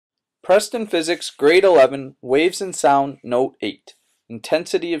Preston Physics, Grade 11, Waves and Sound, Note 8,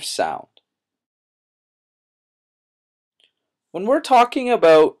 Intensity of Sound. When we're talking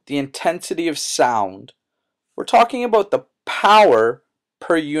about the intensity of sound, we're talking about the power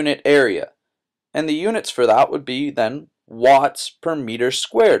per unit area. And the units for that would be then watts per meter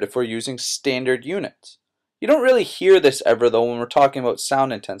squared if we're using standard units. You don't really hear this ever though when we're talking about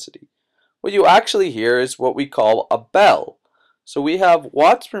sound intensity. What you actually hear is what we call a bell. So we have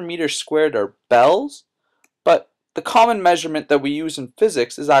watts per meter squared are bells, but the common measurement that we use in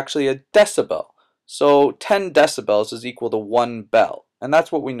physics is actually a decibel. So 10 decibels is equal to 1 bell, and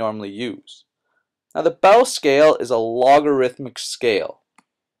that's what we normally use. Now the bell scale is a logarithmic scale.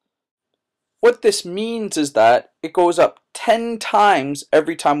 What this means is that it goes up 10 times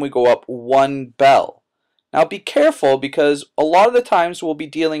every time we go up 1 bell. Now be careful because a lot of the times we'll be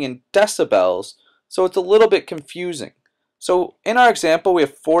dealing in decibels, so it's a little bit confusing. So in our example we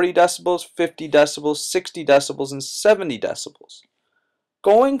have 40 decibels, 50 decibels, 60 decibels, and 70 decibels.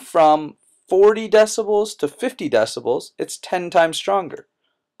 Going from 40 decibels to 50 decibels, it's 10 times stronger.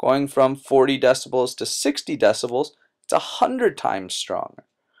 Going from 40 decibels to 60 decibels, it's 100 times stronger.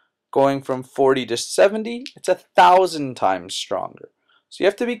 Going from 40 to 70, it's 1,000 times stronger. So you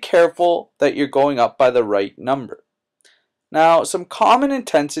have to be careful that you're going up by the right number. Now, some common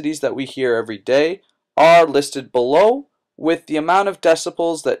intensities that we hear every day are listed below with the amount of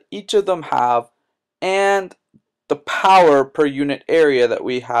decibels that each of them have and the power per unit area that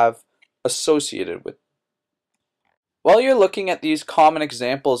we have associated with. While you're looking at these common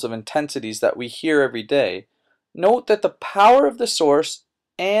examples of intensities that we hear every day, note that the power of the source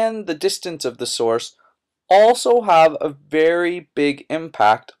and the distance of the source also have a very big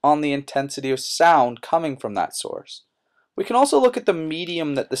impact on the intensity of sound coming from that source. We can also look at the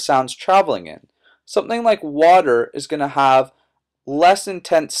medium that the sound's traveling in. Something like water is going to have less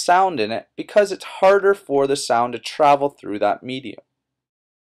intense sound in it because it's harder for the sound to travel through that medium.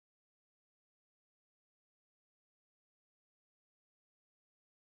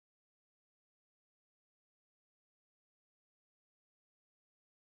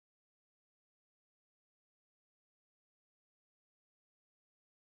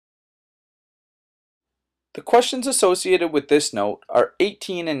 The questions associated with this note are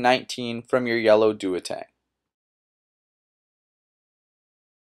 18 and 19 from your yellow duotang.